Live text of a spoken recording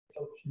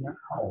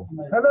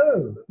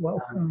Hello,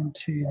 welcome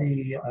to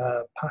the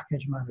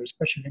Package Manager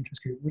Special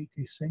Interest Group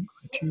Weekly Sync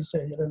for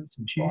Tuesday, the 11th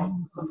of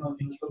June. I'm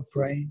Vicky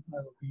Brain.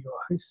 I will be your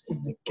host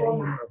in the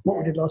game of what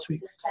we did last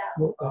week,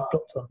 what we've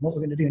got on, what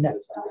we're going to do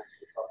next.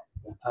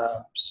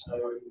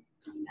 So,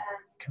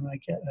 can I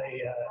get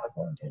a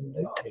volunteer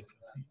note taker,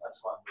 please?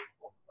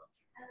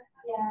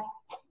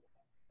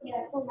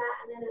 Yeah, format,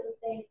 and then it will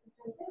say.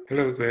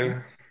 Hello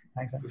there.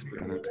 Thanks. This is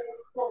Bernard.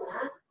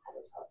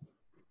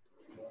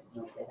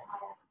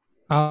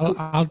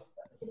 I'll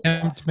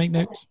attempt to make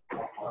notes.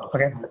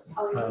 Okay.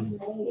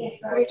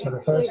 So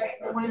the first.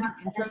 Want to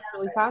do intros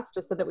really fast,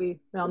 just so that we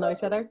all know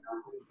each other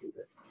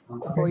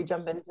before we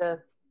jump into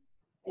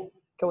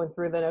going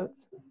through the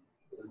notes?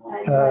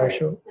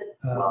 Sure.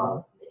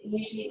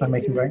 I'm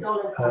making Brain.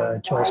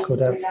 Charles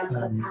Cordev.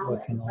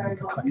 Working on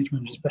the Package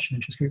Manager Special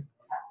Interest Group.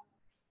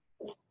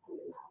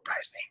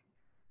 That's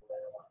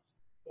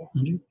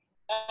me.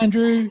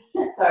 Andrew.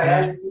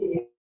 Sorry,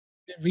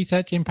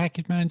 Researching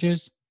package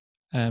managers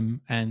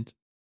and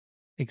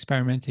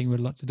experimenting with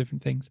lots of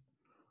different things.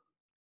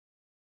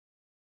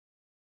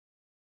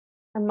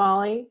 I'm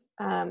Molly.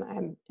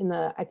 I'm in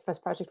the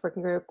IPFS project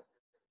working group.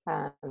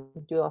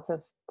 Do lots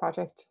of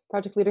project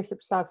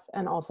leadership stuff,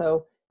 and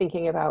also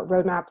thinking about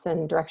roadmaps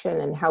and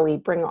direction and how we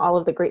bring all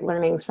of the great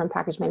learnings from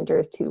package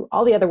managers to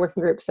all the other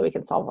working groups so we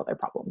can solve all their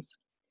problems.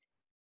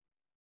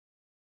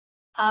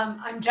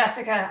 I'm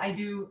Jessica. I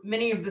do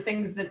many of the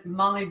things that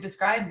Molly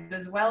described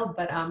as well,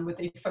 but with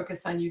a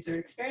focus on user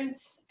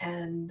experience.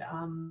 And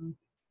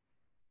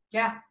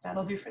yeah,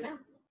 that'll do for now.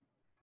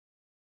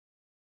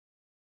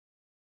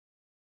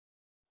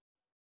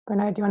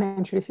 Bernard, do you want to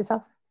introduce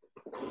yourself?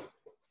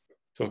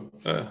 So,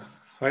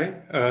 hi,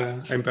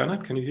 I'm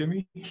Bernard. Can you hear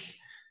me?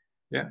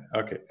 Yeah,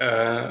 okay.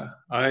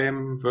 I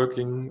am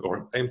working,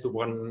 or I'm the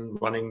one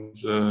running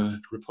the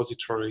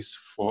repositories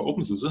for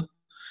OpenSUSE,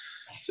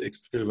 the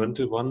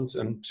experimental ones,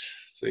 and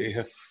they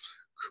have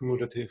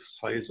cumulative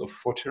size of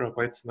 4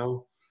 terabytes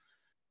now.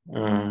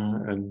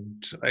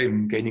 And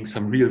I'm gaining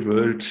some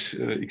real-world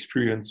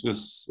experience with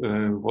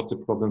what the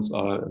problems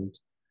are, and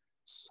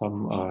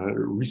some are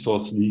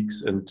resource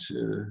leaks and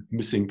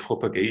missing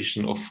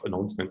propagation of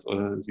announcements,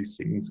 all these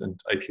things,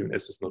 and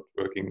IPMS is not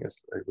working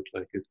as I would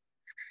like it.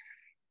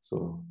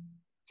 So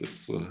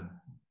that's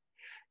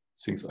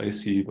things I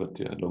see, but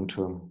yeah, long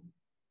term,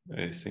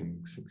 I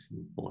think things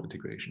need more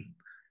integration.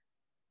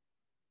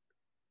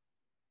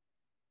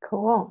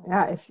 Cool.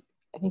 Yeah, I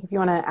think if you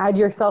want to add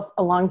yourself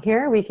along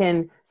here, we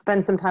can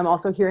spend some time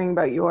also hearing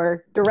about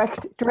your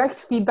direct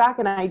feedback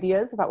and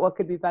ideas about what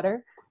could be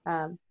better.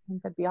 I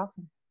think that'd be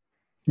awesome.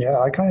 Yeah,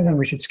 I kind of think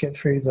we should skip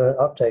through the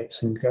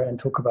updates and go and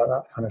talk about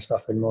that kind of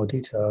stuff in more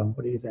detail.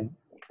 What do you think?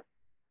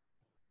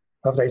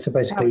 Updates are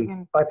basically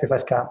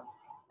IPFS cap.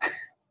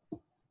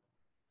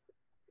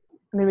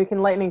 I mean, we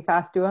can lightning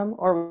fast do them,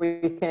 or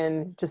we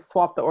can just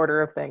swap the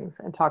order of things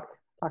and talk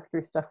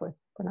through stuff with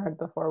Bernard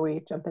before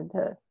we jump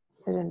into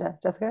agenda.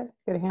 Jessica,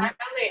 good hand.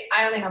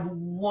 I only have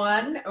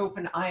one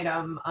open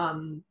item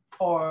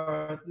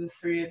for the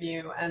three of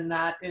you, and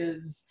that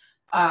is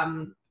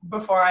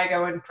before I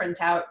go and print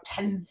out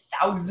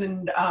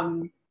 10,000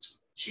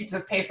 sheets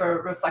of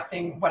paper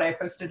reflecting what I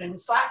posted in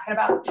Slack at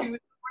about 2 in the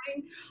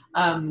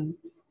morning.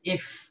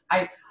 If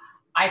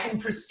I can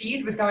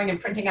proceed with going and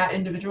printing out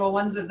individual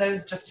ones of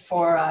those just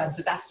for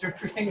disaster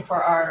proofing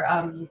for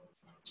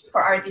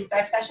our deep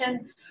dive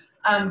session,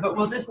 but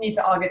we'll just need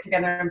to all get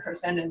together in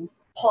person and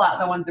pull out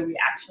the ones that we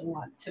actually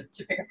want to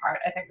pick apart.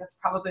 I think that's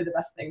probably the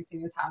best thing,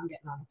 seeing as how I'm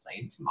getting on a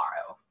plane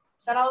tomorrow.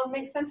 Does that all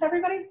make sense,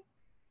 everybody?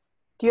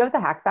 Do you have the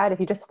hackpad? If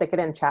you just stick it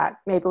in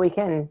chat, maybe we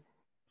can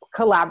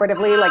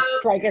collaboratively like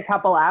strike a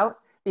couple out,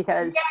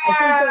 because I think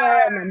there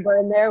are a number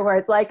in there where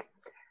it's like,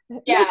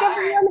 make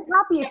everyone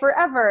happy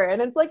forever.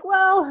 And it's like,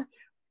 well,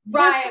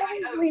 right,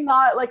 that's probably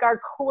not like our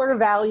core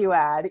value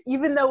add,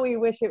 even though we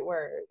wish it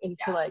were, is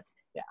to like,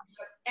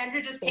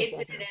 Andrew just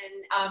pasted it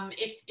in.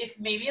 If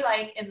maybe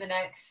like in the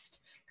next,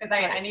 because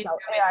I need so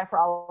to AI for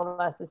all of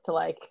us is to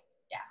like,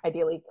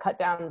 ideally cut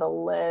down the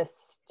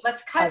list.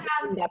 Let's cut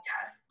down. Yeah,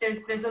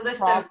 there's a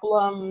list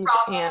problems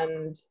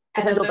and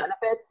potential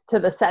benefits to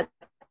the set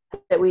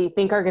that we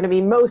think are going to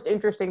be most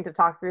interesting to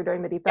talk through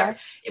during the deep dive.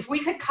 If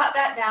we could cut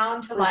that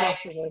down to like,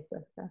 can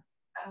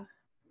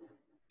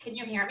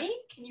you hear me?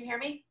 Can you hear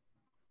me?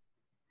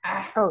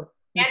 Oh,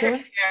 Andrew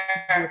can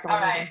hear. All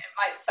right.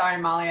 Sorry,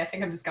 Molly. I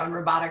think I'm just going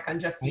robotic on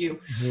just you.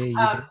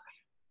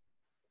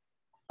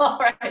 All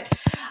right.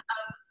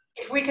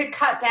 If we could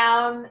cut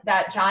down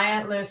that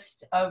giant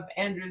list of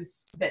Andrew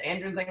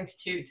linked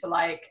to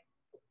like,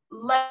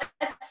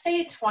 let's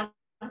say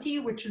 20,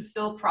 which is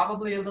still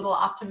probably a little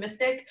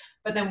optimistic,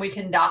 but then we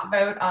can dot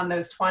vote on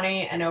those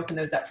 20 and open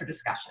those up for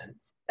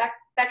discussions. Is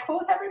that cool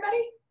with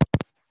everybody?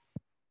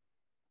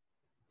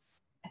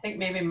 I think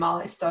maybe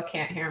Molly still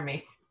can't hear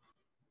me.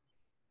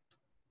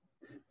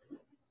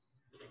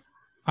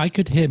 I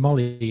could hear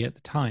Molly at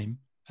the time,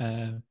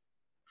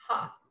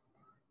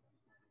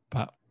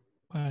 but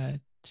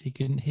she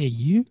couldn't hear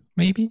you,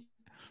 maybe?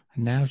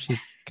 And now she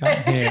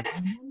can't hear.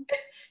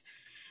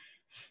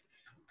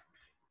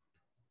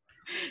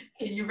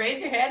 Can you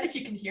raise your hand if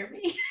you can hear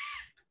me?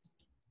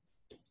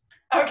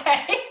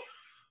 Okay.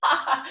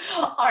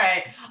 All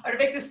right. I'm going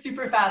to make this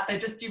super fast. I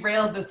just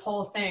derailed this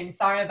whole thing.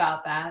 Sorry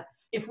about that.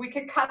 If we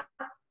could cut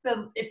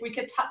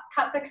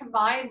the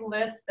combined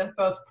list of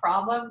both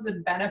problems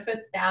and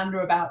benefits down to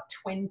about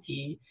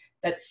 20,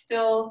 that's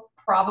still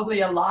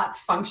probably a lot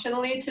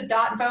functionally to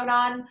vote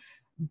on,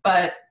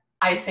 but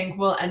I think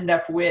we'll end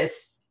up with,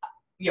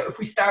 if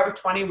we start with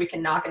 20, we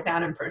can knock it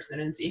down in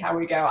person and see how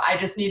we go. I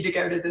just need to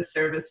go to the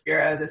service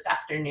bureau this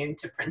afternoon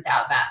to print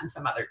out that and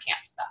some other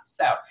camp stuff.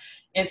 So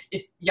if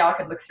y'all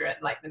could look through it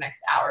in like the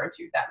next hour or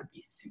two, that would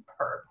be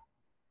superb.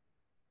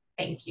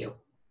 Thank you.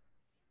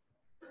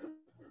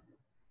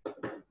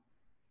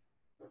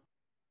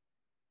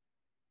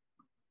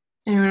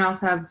 Anyone else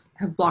have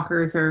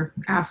blockers or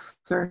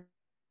asks or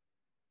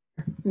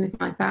anything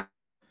like that?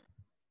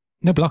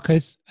 No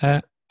blockers. I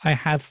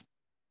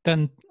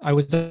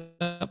was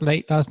up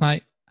late last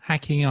night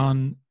hacking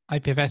on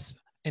IPFS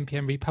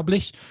npm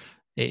republish.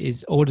 It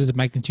is orders of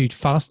magnitude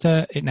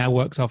faster. It now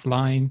works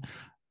offline,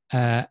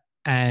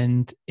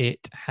 and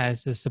it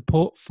has the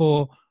support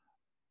for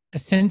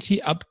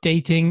essentially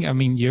updating. I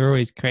mean, you're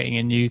always creating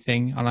a new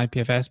thing on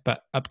IPFS,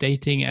 but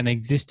updating an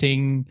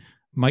existing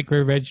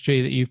micro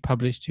registry that you've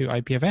published to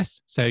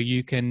IPFS. So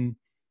you can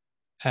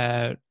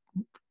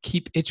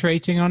keep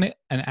iterating on it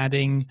and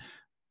adding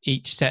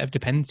each set of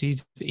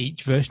dependencies for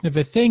each version of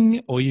a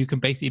thing, or you can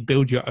basically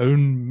build your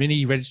own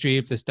mini registry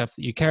of the stuff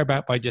that you care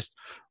about by just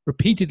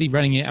repeatedly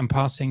running it and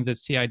passing the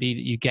CID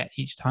that you get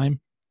each time.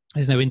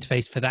 There's no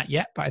interface for that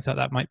yet, but I thought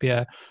that might be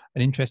an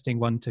interesting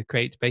one to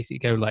create, to basically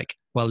go like,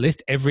 well,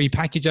 list every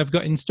package I've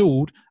got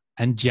installed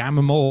and jam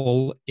them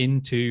all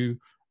into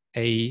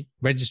a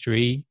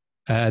registry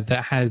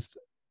that has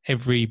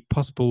every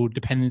possible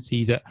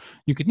dependency that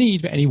you could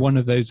need for any one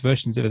of those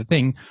versions of the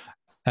thing.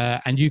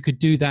 And you could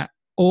do that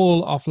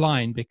all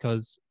offline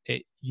because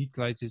it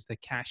utilizes the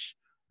cache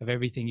of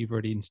everything you've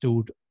already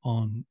installed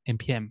on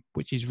npm,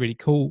 which is really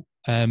cool.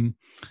 And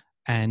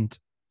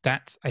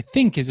that, I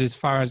think, is as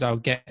far as I'll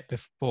get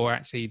before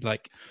actually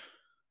like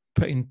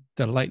putting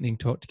the lightning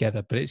talk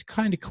together. But it's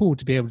kind of cool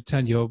to be able to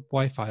turn your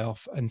Wi-Fi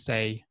off and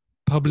say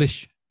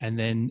publish and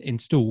then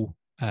install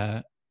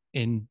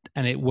and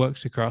it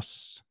works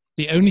across.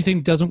 The only thing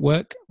that doesn't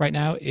work right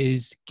now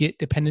is Git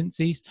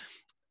dependencies,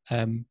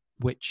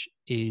 which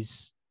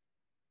is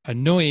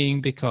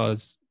annoying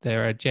because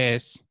there are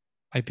JS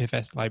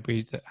IPFS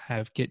libraries that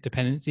have Git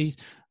dependencies.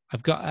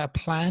 I've got a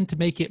plan to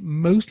make it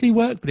mostly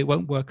work, but it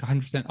won't work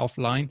 100%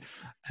 offline.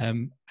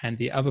 And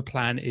the other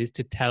plan is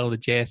to tell the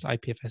JS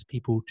IPFS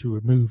people to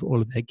remove all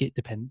of their Git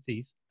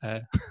dependencies,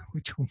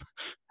 which will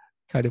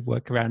kind of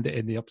work around it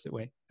in the opposite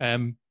way.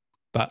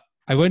 But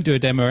I won't do a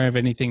demo of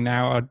anything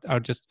now. I'll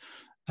just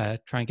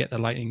try and get the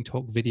lightning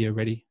talk video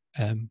ready.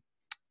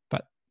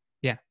 But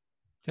yeah,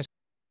 just.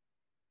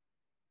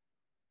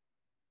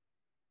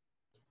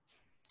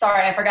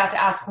 Sorry, I forgot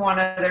to ask one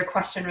other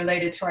question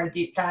related to our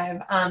deep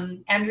dive.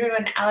 Andrew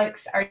and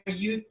Alex, are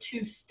you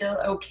two still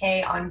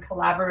okay on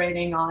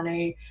collaborating on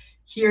a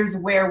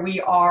here's where we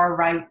are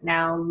right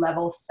now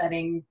level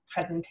setting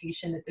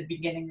presentation at the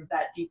beginning of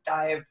that deep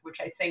dive,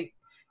 which I think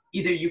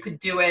either you could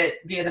do it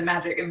via the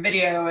magic of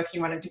video if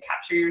you wanted to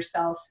capture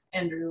yourself,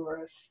 Andrew,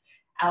 or if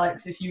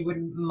Alex, if you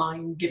wouldn't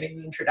mind giving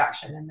the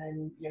introduction and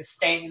then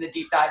staying in the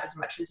deep dive as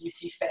much as you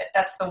see fit.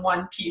 That's the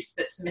one piece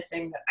that's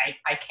missing that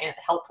I can't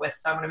help with,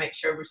 so I want to make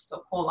sure we're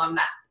still cool on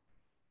that.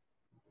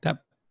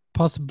 That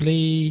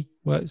possibly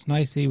works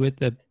nicely with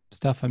the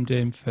stuff I'm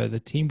doing for the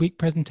Team Week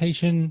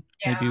presentation.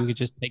 Yeah. Maybe we could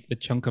just take the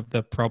chunk of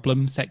the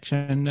problem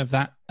section of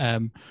that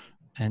and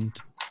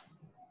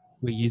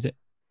reuse it.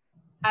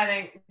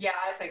 I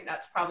think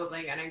that's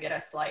probably going to get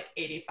us like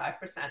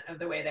 85% of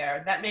the way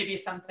there. That may be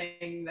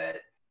something that,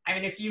 I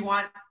mean, if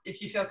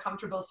you feel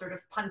comfortable sort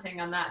of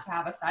punting on that to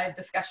have a side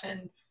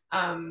discussion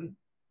at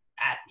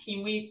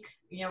Team Week,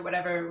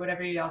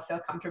 whatever y'all feel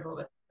comfortable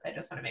with. I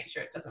just want to make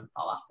sure it doesn't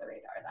fall off the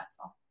radar, that's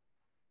all.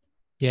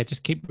 Yeah,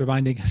 just keep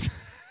reminding us.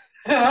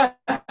 All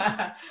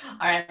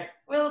right,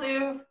 will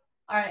do.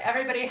 All right,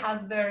 everybody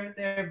has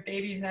their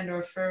babies and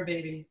or fur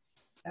babies.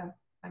 So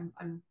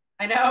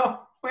I know,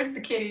 where's the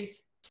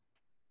kitties?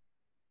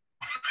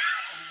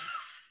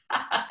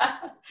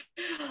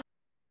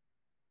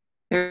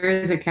 There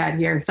is a cat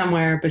here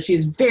somewhere, but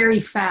she's very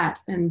fat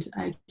and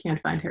I can't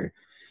find her.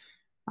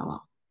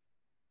 Oh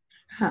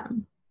well.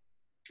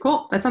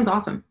 Cool, that sounds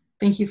awesome.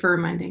 Thank you for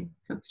reminding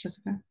folks,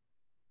 Jessica.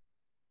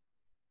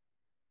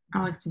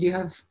 Alex, did you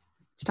have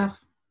stuff?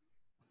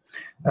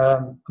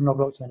 I'm not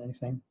blocked on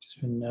anything. Just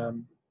been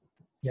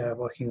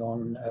working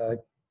on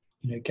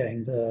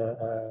getting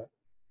the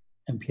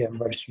npm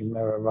registry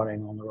mirror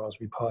running on the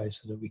Raspberry Pi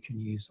so that we can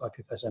use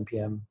IPFS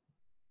npm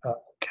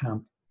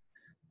camp.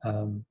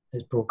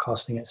 It's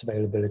broadcasting its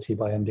availability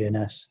by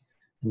MDNS,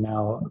 and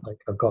now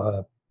I've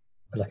got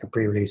a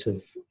pre-release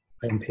of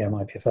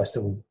npm IPFS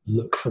that will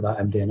look for that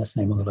MDNS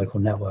name on the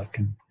local network,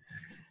 and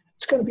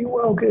it's going to be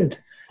well good.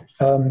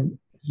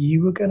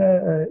 You were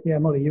gonna,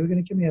 Molly, you were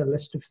gonna give me a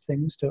list of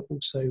things to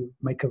also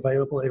make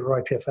available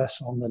over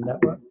IPFS on the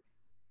network.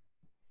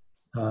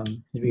 If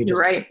you You're just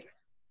right.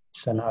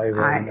 send it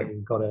over and then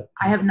you've got it.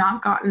 I have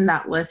not gotten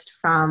that list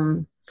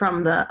from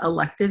the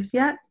electives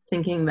yet,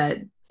 thinking that,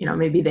 you know,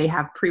 maybe they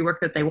have pre-work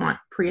that they want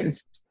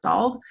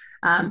pre-installed.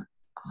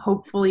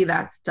 Hopefully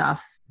that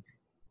stuff,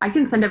 I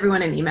can send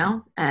everyone an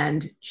email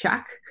and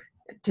check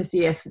to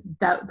see if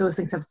those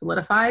things have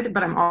solidified.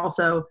 But I'm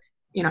also,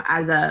 you know,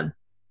 as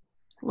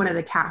one of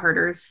the cat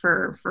herders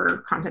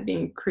for content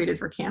being created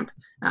for camp,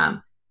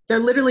 they're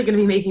literally going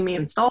to be making me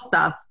install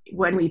stuff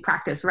when we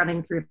practice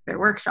running through their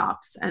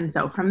workshops. And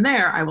so from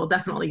there, I will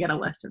definitely get a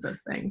list of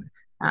those things.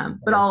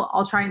 But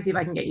I'll try and see if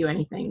I can get you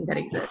anything that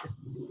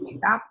exists.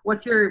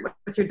 What's your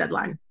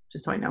deadline?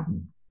 Just so I know.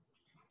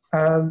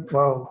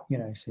 Well, you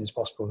know, as soon as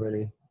possible,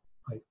 really,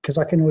 because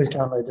I can always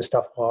download the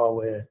stuff while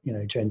we're, you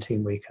know, during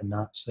team week and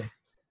that. So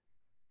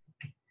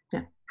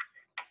yeah.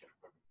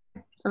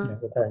 So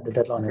yeah, the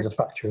deadline is a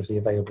factor of the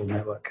available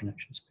network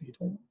connection speed.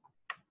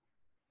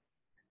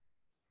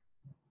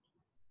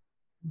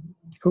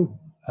 Cool.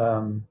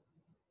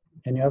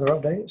 Any other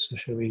updates, or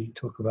should we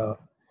talk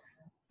about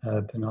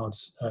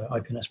Bernard's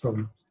IPNS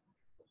problem?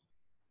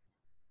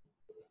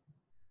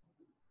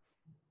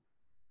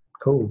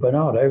 Cool.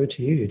 Bernard, over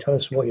to you. Tell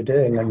us what you're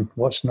doing and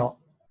what's not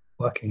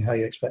working, how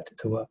you expect it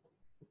to work.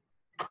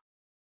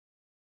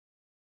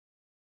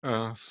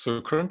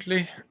 So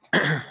currently,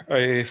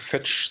 I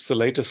fetch the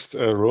latest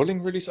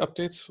rolling release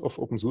updates of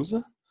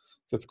OpenSUSE.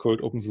 That's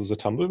called OpenSUSE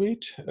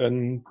Tumbleweed,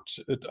 and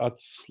it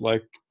adds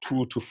like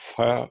 2 to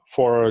 4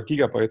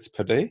 gigabytes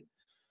per day.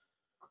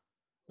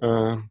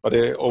 But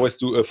I always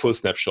do a full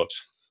snapshot.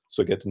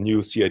 So I get a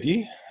new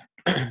CID,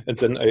 and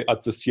then I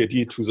add the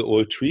CID to the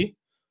old tree.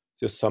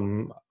 There's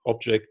some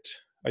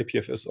object,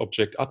 IPFS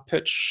object add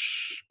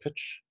patch,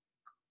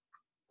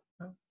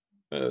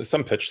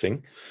 some patch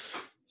thing.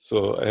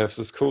 So I have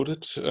this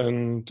coded,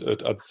 and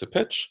it adds the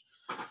patch.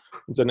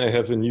 And then I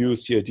have a new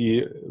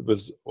CID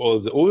with all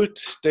the old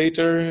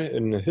data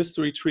in a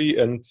history tree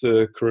and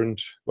the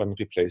current one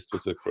replaced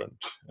with the current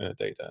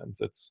data. And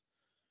that's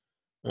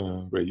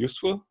very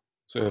useful.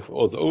 So I have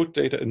all the old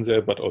data in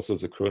there, but also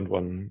the current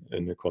one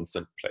in a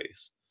constant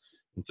place.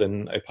 And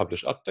then I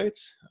publish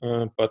updates,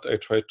 but I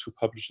try to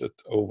publish it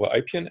over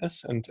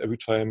IPNS. And every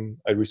time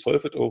I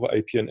resolve it over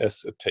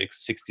IPNS, it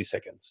takes 60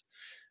 seconds.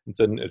 And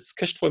then it's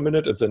cached for a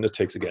minute, and then it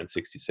takes again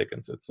 60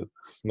 seconds. It's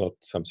not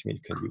something you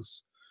can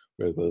use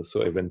very well.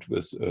 So I went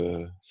with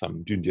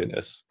some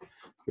DynDNS.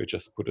 We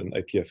just put an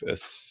IPFS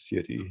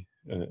CID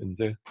in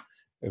there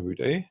every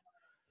day.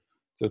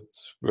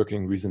 That's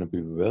working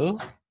reasonably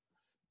well.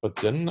 But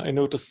then I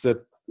noticed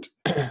that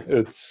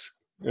it's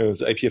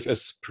the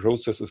IPFS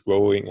process is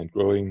growing and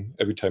growing.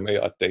 Every time I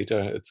add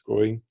data, it's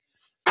growing.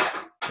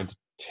 And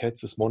it had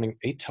this morning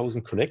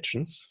 8,000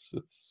 connections.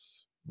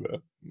 That's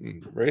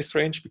very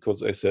strange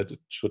because I said it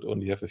should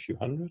only have a few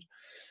hundred.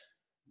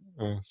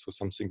 So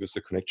something with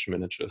the connection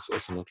manager is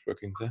also not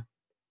working there.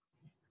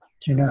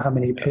 Do you know how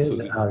many peers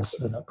it has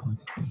at that point?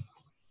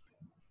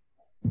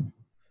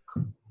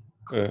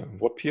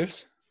 What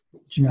peers? Do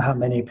you know how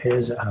many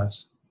peers it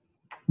has?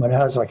 When it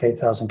has like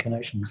 8,000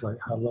 connections, like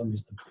how long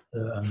is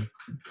the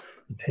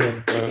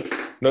peer?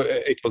 No,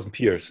 8,000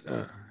 peers.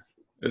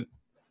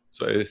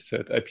 So I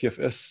said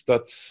IPFS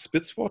that's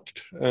BitSwap,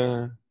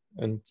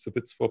 and the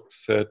BitSwap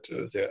said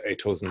there are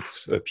 8,000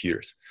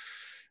 peers.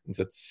 And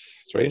that's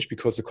strange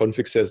because the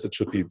config says it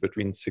should be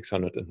between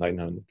 600 and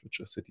 900, which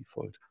is the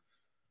default.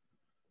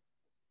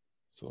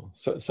 So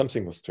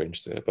something was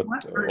strange there, but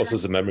also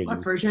the memory.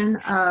 What version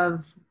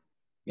of,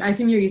 I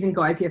assume you're using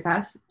Go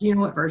IPFS. Do you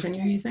know what version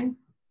you're using?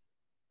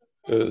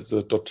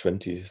 The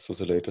 .20, so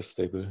the latest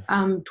stable.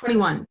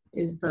 21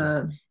 is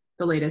the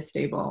latest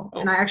stable.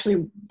 And I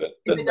actually,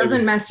 if it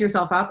doesn't mess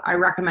yourself up, I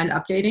recommend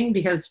updating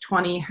because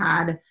 20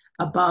 had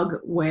a bug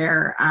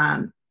where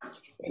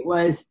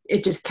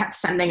it just kept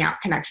sending out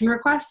connection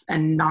requests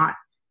and not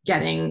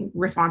getting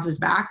responses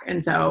back.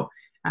 And so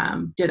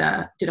did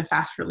a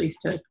fast release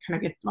to kind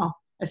of get, well,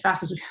 as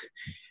fast as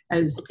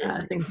things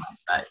went.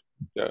 But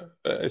yeah,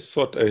 I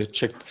thought I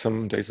checked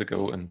some days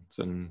ago and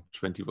then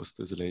 20 was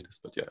still the latest,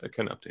 but yeah, I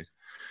can update.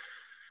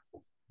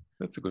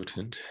 That's a good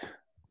hint.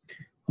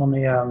 On the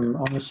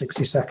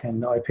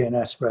 60-second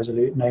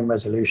IPNS name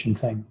resolution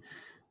thing,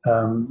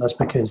 that's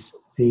because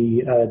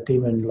the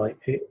daemon, like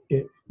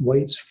it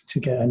waits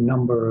to get a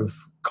number of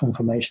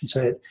confirmations.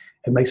 So it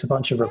makes a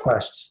bunch of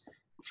requests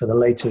for the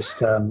latest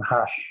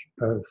hash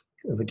of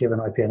a given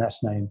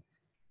IPNS name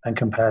and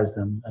compares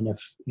them. And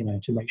if, you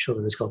know, to make sure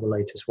that it's got the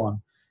latest one.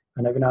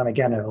 And every now and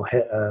again, it'll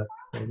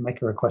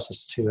make a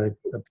request to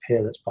a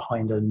peer that's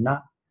behind a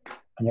NAT,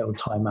 and it will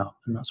time out.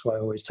 And that's why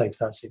it always takes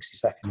that 60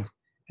 seconds.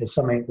 It's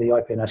something the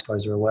IPNS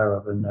guys are aware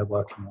of and they're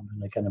working on,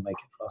 and they're going to make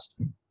it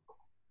faster.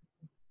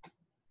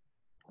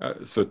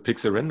 So it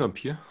picks a random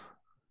peer?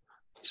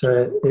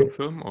 So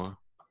confirm or?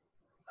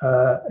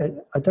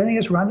 I don't think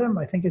it's random.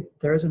 I think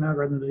there is an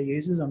algorithm that it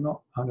uses. I'm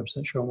not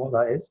 100% sure on what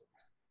that is.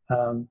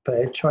 But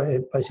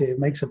it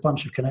makes a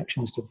bunch of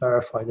connections to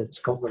verify that it's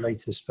got the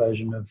latest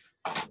version of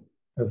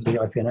the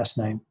IPNS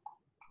name,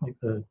 like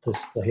the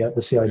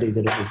CID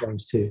that it was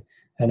raised to.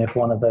 And if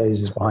one of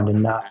those is behind a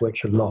NAT,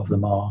 which a lot of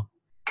them are,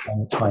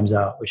 then it times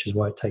out, which is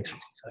why it takes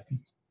 60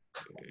 seconds.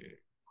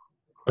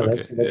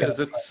 Okay, yeah,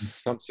 that's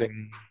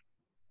something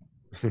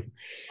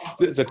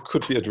that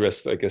could be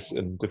addressed, I guess,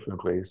 in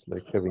different ways,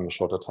 like having a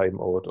shorter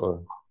timeout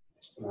or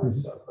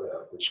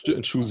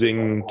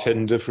choosing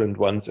 10 different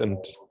ones and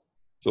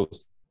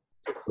those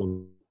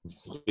don't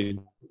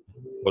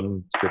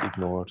get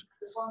ignored.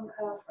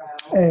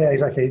 Yeah,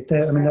 exactly.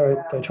 They're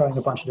trying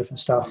a bunch of different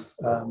stuff.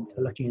 They're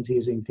looking into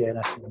using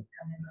DNS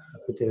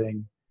for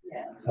doing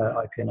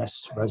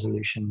IPNS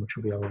resolution, which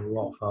will be a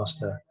lot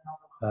faster.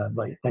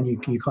 Then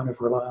you kind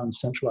of rely on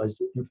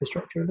centralized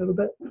infrastructure a little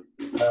bit,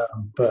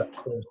 but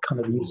the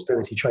kind of the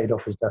usability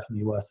trade-off is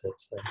definitely worth it.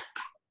 So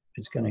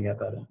it's going to get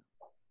better.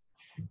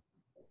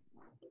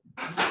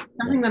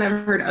 Something that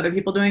I've heard other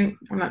people doing,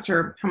 I'm not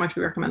sure how much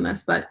we recommend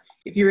this, but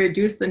if you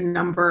reduce the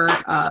number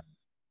of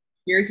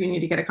years you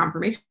need to get a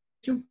confirmation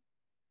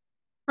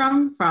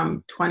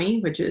from 20,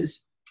 which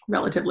is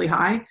relatively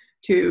high,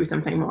 to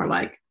something more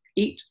like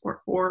 8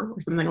 or 4 or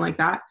something like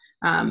that,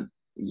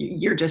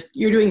 you're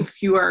doing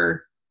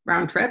fewer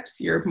round trips.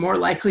 You're more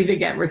likely to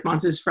get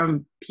responses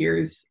from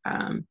peers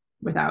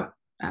without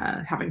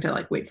having to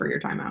like wait for your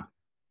timeout.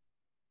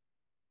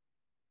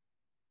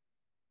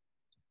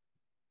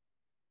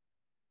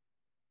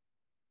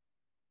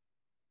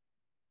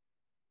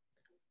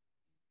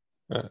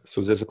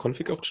 So there's a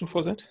config option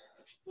for that?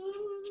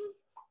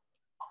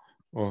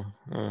 Or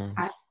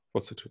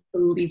what's it? I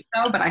believe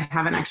so, but I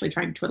haven't actually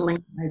tried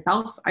twiddling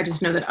myself. I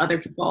just know that other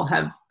people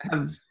have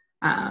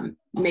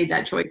made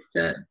that choice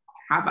to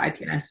have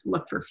IPNS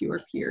look for fewer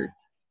peers.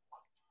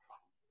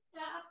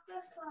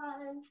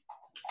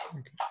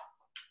 Okay.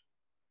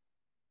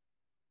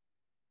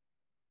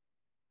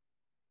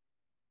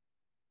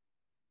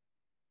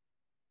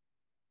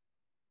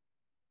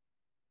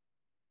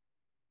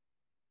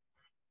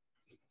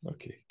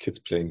 Okay, kids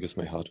playing with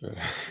my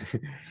hardware.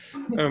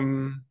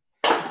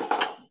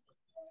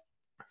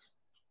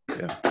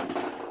 Yeah.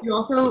 You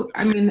also,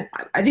 I mean,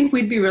 I think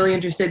we'd be really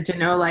interested to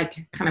know, like,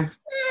 kind of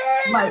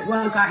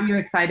what got you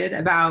excited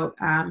about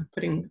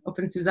putting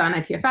OpenSUSE on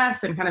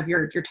IPFS, and kind of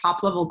your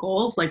top level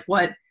goals. Like,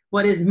 what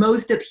is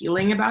most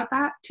appealing about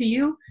that to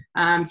you?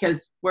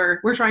 Because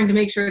we're trying to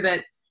make sure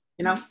that,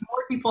 you know,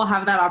 more people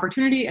have that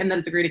opportunity and that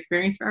it's a great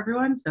experience for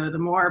everyone. So the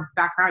more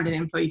background and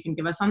info you can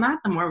give us on that,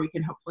 the more we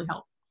can hopefully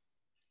help.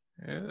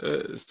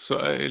 So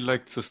I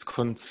like this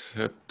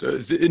concept,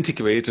 the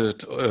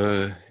integrated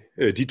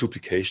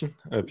deduplication,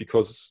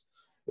 because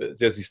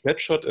there's the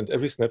snapshot, and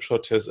every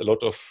snapshot has a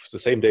lot of the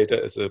same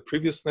data as a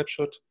previous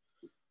snapshot.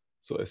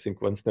 So I think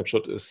one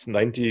snapshot is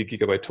 90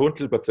 gigabyte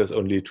total, but there's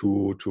only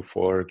 2 to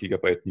 4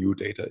 gigabyte new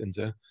data in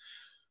there.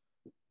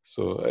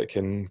 So I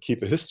can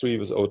keep a history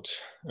without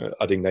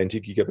adding 90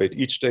 gigabyte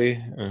each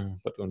day,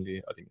 but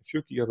only adding a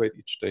few gigabyte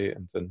each day,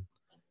 and then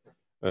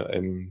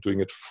I'm doing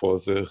it for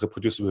the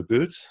reproducible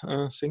builds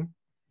thing.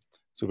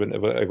 So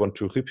whenever I want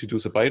to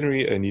reproduce a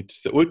binary, I need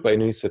the old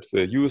binaries that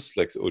were used,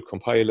 like the old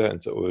compiler and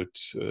the old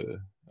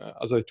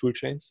other tool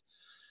chains.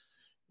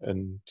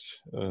 And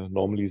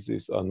normally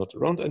these are not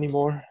around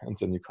anymore, and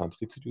then you can't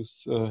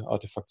reproduce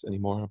artifacts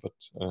anymore. But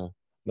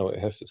now I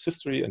have this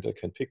history, and I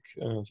can pick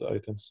the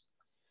items.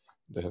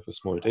 And I have a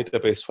small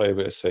database file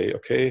where I say,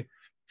 okay,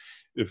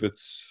 if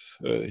it's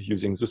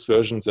using this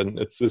version, then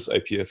it's this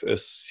IPFS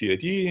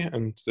CID,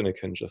 and then I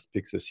can just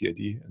pick the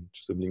CID and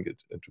symlink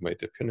it into my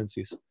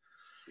dependencies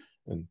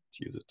and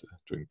use it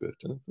during build.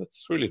 And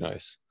that's really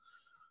nice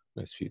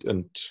feed.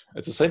 And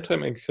at the same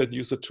time, I can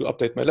use it to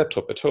update my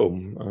laptop at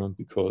home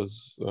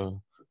because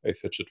I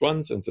fetch it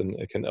once, and then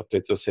I can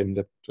update the same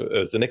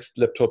the next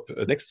laptop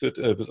next to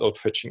it without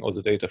fetching all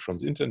the data from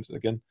the internet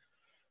again.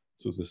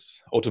 So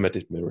this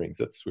automatic mirroring,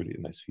 that's really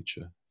a nice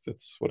feature.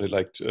 That's what I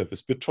liked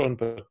with BitTorrent,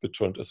 but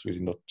BitTorrent is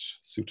really not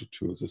suited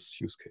to this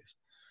use case.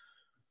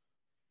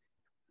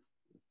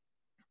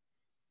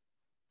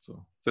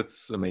 So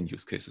that's the main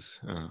use cases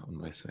on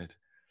my side.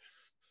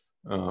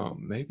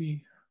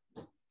 Maybe,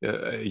 yeah,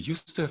 I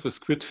used to have a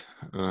Squid,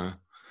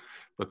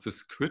 but the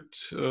Squid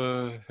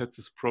had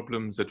this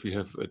problem that we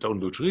have a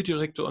download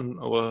redirector on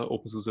our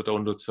OpenSUSE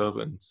download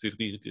server, and the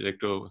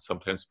redirector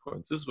sometimes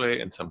points this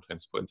way and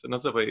sometimes points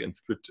another way, and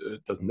Squid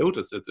doesn't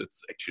notice that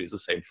it's actually the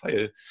same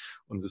file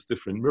on these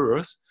different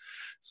mirrors.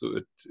 So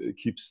it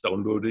keeps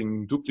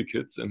downloading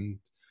duplicates, and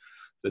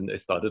then I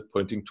started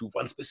pointing to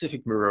one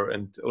specific mirror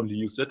and only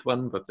use that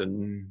one, but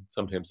then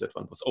sometimes that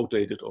one was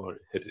outdated or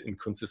had an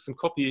inconsistent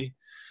copy.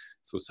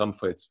 So some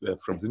files were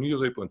from the new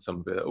repo and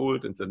some were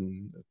old, and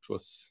then it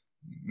was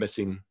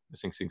messing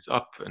things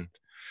up. And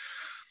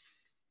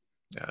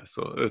yeah,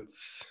 so it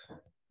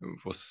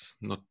was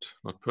not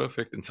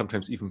perfect, and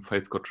sometimes even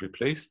files got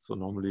replaced. So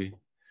normally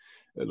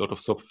a lot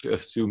of software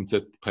assumes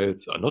that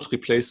files are not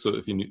replaced. So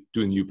if you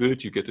do a new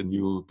build, you get a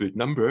new build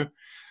number.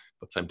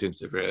 But sometimes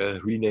there were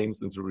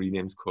renames, and the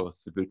renames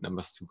caused the build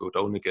numbers to go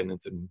down again,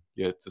 and then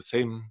you had the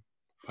same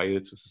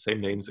files with the same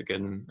names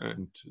again,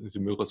 and the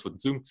mirrors wouldn't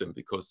sync them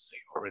because they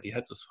already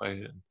had this file.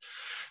 And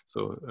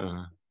so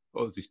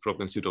all these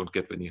problems you don't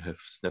get when you have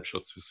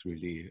snapshots with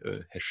really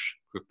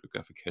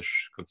cryptographic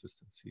hash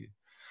consistency.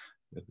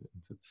 And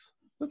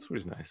that's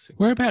really nice thing.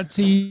 Whereabouts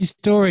are you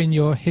storing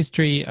your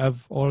history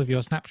of all of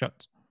your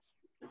snapshots?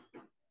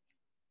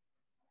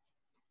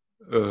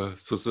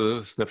 So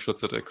the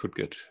snapshots that I could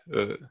get.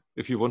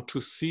 If you want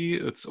to see,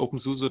 it's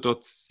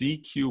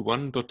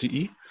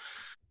opensuse.zq1.de,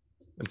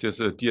 and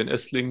there's a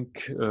DNS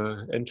link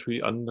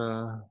entry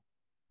under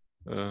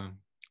a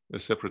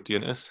separate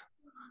DNS.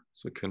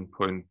 So you can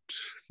point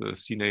the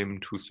CNAME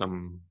to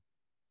some,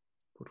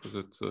 what was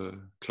it,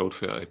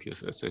 Cloudflare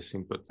IPFS, I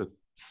think, but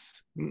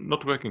that's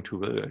not working too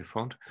well, I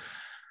found.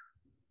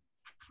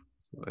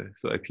 So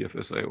the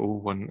IPFS.io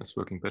one is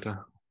working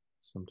better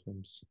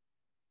sometimes.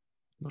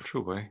 Not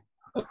sure why.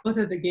 Both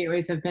of the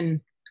gateways have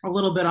been a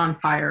little bit on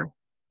fire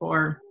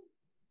for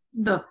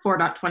the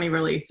 4.20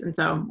 release. And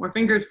so we're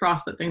fingers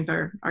crossed that things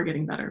are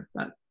getting better,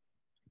 but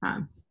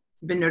I've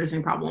been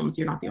noticing problems.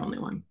 You're not the only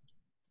one.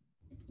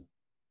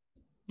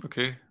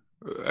 Okay,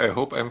 I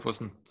hope I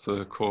wasn't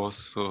the cause.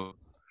 So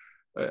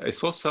I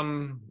saw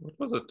some, what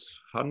was it,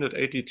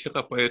 180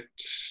 terabyte,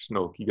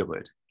 no,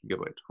 gigabyte,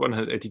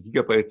 180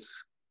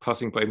 gigabytes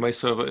passing by my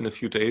server in a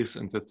few days,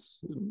 and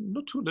that's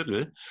not too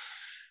little.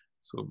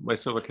 So my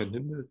server can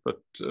handle it, but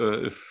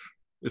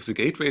if the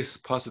gateways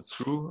pass it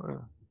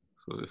through,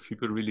 so if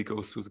people really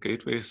go through the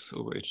gateways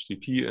over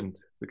HTTP and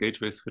the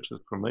gateway switches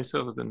from my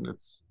server, then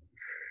it's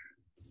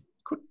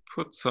could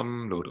put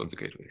some load on the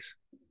gateways.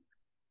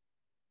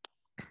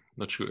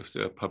 Not sure if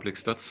there are public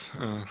stats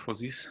for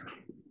these,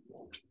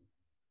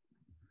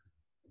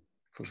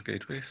 for the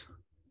gateways.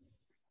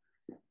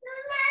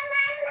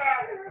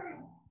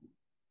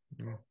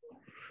 No.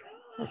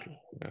 Okay,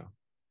 yeah.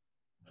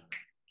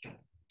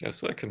 Yeah,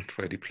 so I can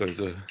try deploy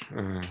the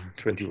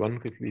 21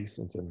 release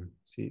and then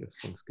see if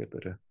things get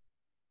better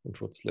and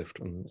what's left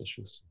on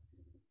issues.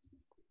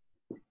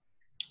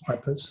 I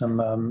put some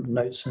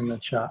notes in the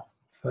chat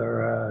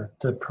for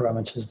the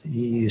parameters that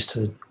you use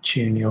to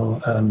tune your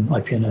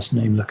IPNS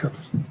name lookup.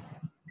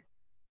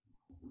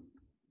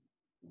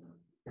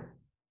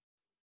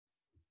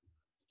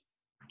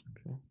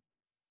 Okay,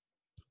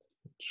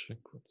 check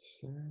what's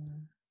there.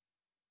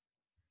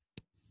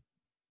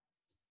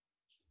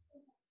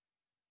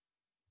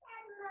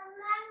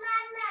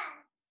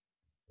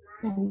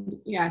 And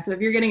yeah, so if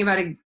you're getting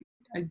about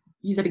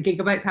you said a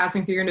gigabyte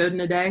passing through your node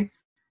in a day,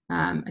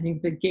 I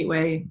think the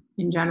gateway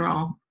in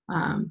general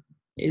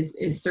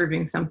is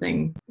serving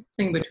something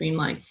between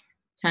like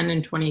 10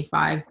 and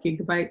 25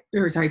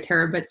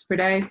 terabits per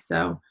day.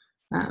 So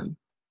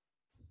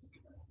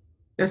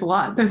there's a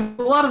lot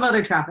of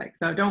other traffic.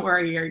 So don't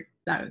worry,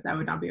 that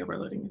would not be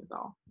overloading it at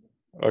all.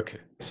 Okay,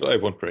 so I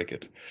won't break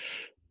it.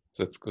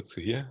 That's good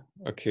to hear.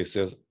 Okay,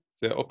 so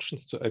there are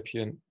options to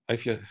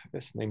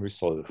IPFS name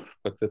resolve,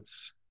 but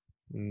that's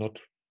not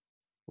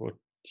what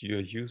you're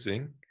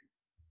using.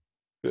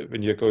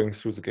 When you're going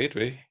through the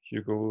gateway,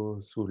 you go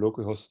through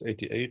localhost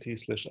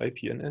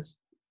 8080/IPNS,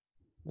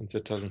 and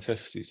that doesn't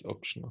have this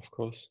option, of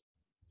course.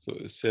 So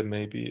is there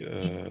maybe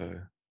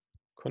a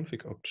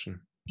config option?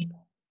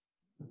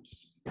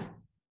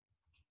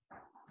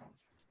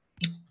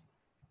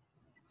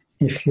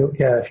 If you're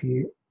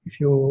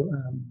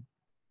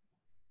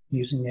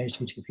using the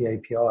HTTP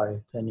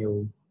API, then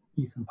you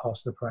can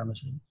pass the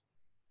parameters.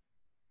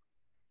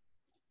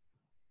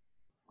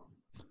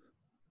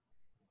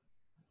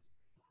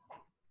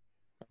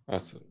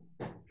 So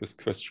with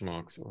question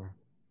marks, or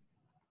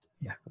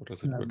yeah, how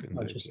does it work in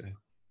the API? Just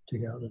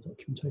dig out the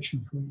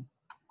documentation for you.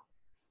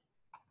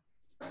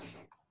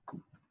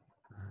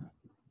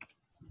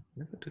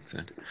 Never did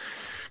that.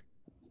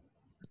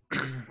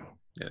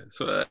 Yeah,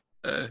 so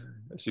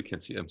as you can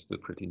see, I'm still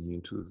pretty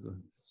new to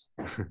this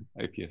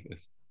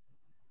IPFS.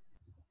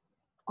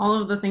 All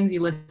of the things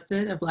you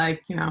listed of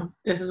like,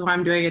 this is why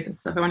I'm doing it, this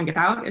stuff I want to get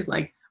out, is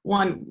like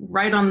one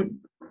right on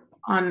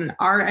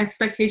our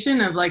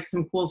expectation of like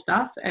some cool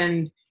stuff,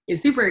 and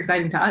it's super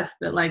exciting to us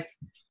that like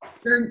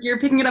you're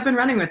picking it up and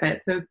running with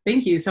it. So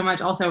thank you so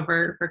much also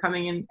for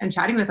coming in and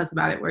chatting with us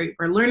about it. We're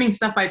learning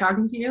stuff by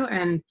talking to you,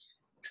 and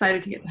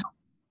excited to get to help.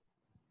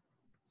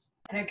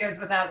 And it goes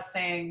without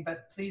saying,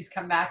 but please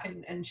come back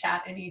and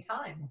chat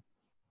anytime.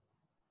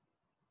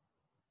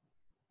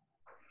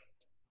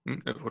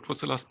 What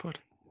was the last part?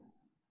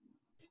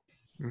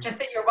 Just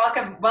that you're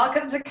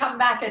welcome to come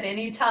back at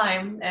any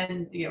time,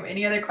 and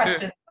any other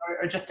questions,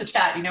 or just to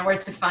chat. You know where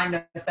to find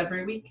us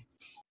every week.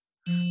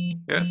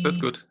 Yeah, that's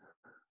good.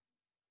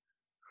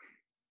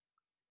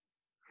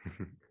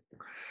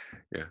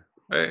 Yeah,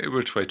 I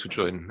will try to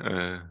join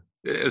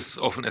as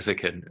often as I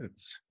can.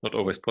 It's not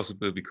always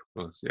possible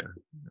because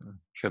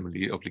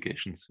family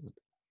obligations.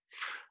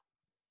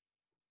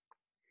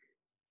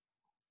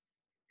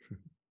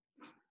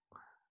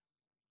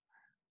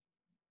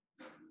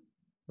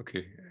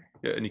 Okay.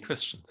 Yeah, any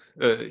questions?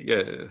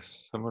 Yeah,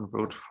 someone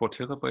wrote 4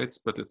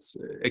 terabytes, but it's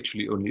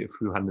actually only a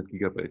few hundred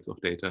gigabytes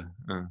of data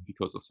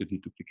because of the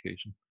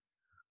deduplication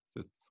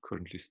that's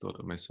currently stored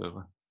on my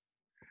server.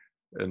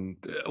 And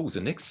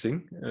the next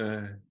thing,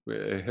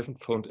 where I haven't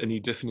found any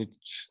definite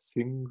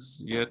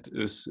things yet,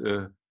 is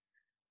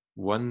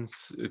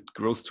once it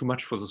grows too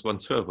much for this one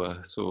server.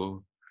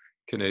 So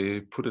can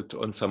I put it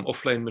on some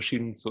offline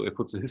machine? So I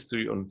put the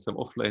history on some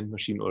offline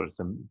machine or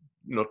some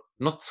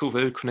not so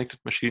well connected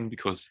machine,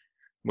 because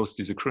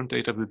mostly the current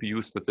data will be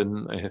used, but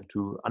then I have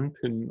to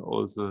unpin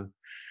all the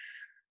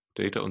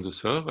data on the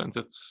server, and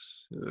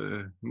that's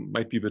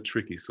might be a bit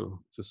tricky.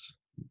 So this,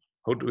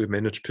 how do we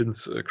manage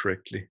pins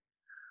correctly?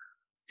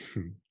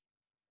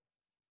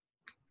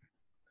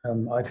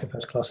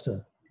 IPFS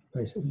cluster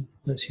basically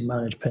lets you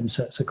manage pin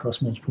sets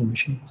across multiple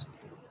machines.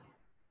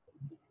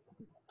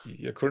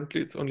 Yeah,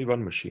 currently it's only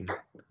one machine.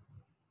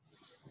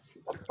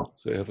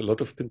 So I have a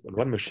lot of pins on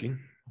one machine,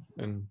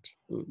 and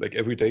like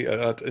every day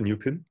I add a new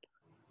pin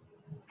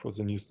for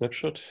the new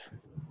snapshot.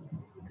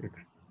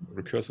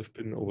 Recursive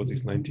pin over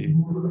these 90.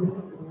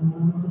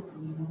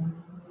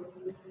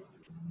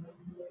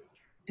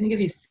 I think if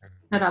you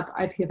set up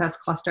IPFS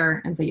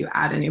cluster and say you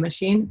add a new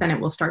machine, then it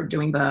will start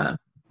doing the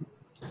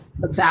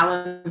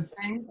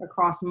balancing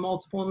across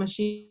multiple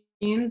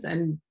machines,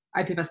 and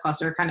IPFS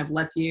cluster kind of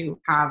lets you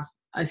have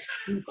a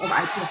suite of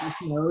IPFS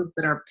nodes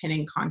that are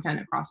pinning content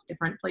across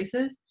different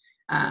places.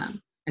 And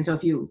so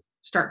if you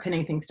start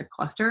pinning things to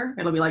cluster,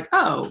 it'll be like,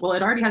 oh, well,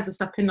 it already has the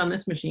stuff pinned on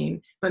this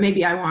machine, but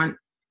maybe I want,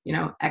 you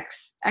know,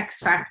 X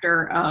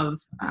factor of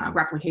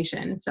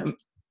replication. So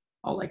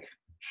I'll like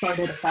start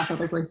it across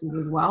other places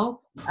as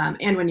well.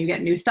 And when you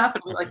get new stuff,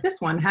 it'll be like,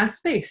 this one has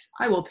space.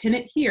 I will pin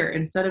it here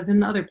instead of in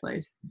the other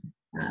place.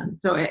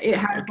 So it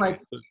has like,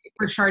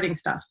 for sharding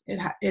stuff,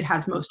 it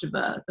has most of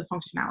the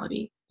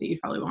functionality that you'd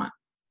probably want.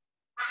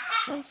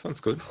 Oh, sounds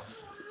good.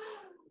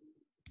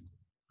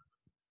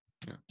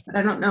 Yeah. But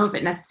I don't know if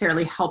it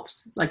necessarily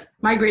helps. Like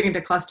migrating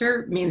to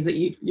cluster means that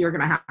you're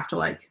going to have to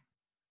like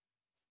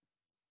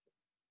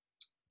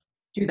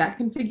do that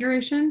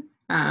configuration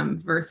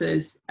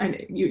versus,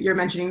 and you're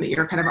mentioning that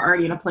you're kind of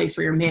already in a place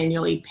where you're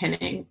manually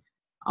pinning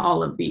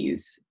all of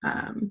these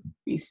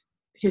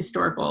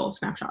historical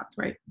snapshots,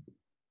 right?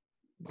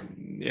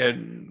 Yeah,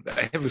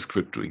 I have a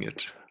script doing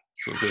it.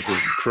 So there's a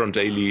cron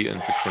daily,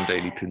 and the cron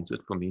daily pins it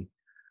for me.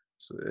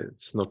 So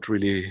it's not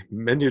really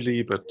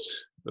manually, but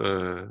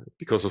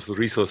because of the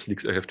resource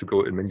leaks, I have to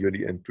go in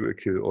manually and do a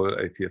kill all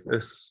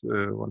IPFS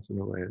once in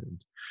a while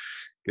and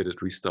get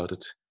it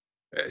restarted.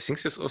 I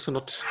think there's also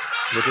not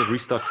a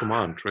restart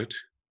command, right?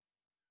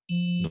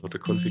 Not a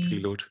config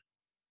reload.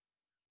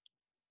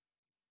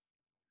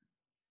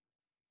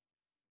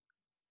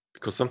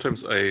 Because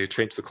sometimes I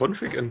change the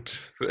config and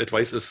the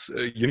advice is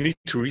you need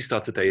to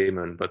restart the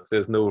daemon, but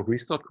there's no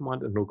restart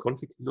command and no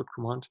config reload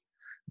command.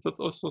 That's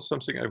also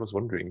something I was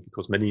wondering,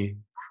 because many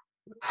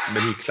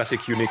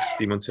classic Unix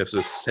daemons have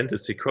this send a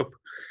secup,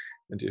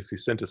 and if you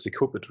send a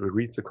secup, it will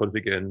read the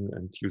config again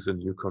and use a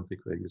new config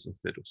values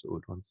instead of the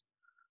old ones.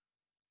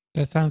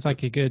 That sounds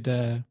like a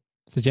good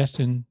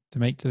suggestion to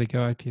make to the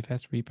Go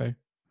IPFS repo.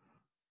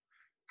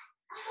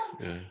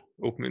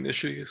 Open an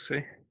issue, you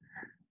say?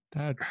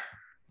 That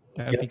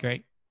would be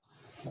great.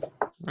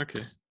 Okay,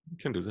 you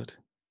can do that.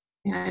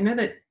 Yeah, I know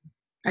that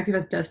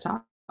IPFS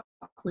desktop,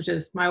 which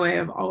is my way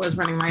of always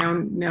running my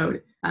own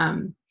node,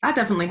 that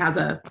definitely has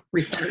a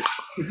restart,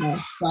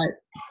 but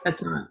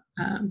that's not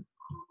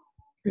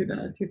through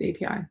the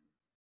API.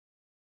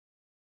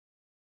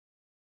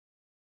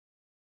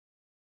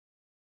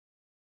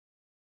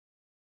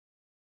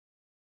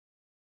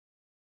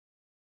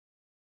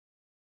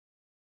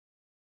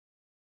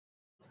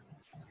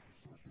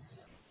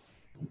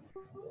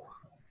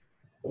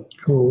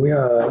 Cool. We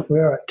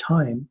are at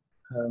time.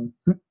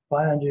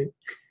 Bye, Andrew.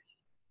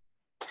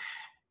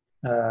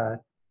 Do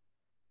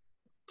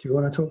you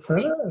want to talk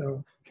further?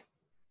 Or?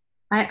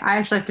 I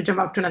actually have to jump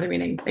off to another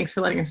meeting. Thanks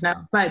for letting us know.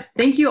 But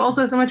thank you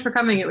also so much for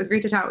coming. It was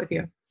great to chat with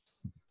you.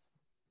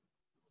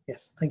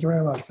 Yes, thank you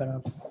very much,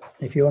 Ben.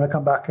 If you want to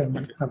come back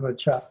and have a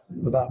chat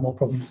about more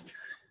problems,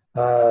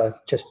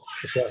 just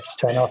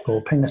turn up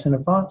or ping us in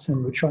advance,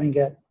 and we'll try and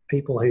get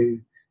people who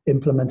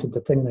implemented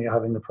the thing that you're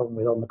having the problem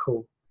with on the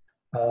call,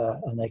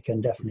 and they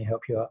can definitely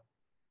help you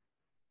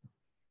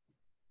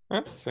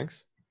out.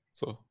 Thanks.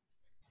 So,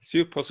 see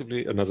you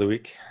possibly another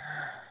week.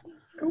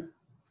 Cool.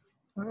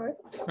 All right.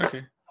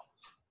 Okay.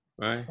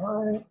 Bye.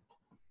 Bye.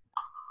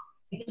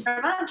 Thank you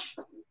very much.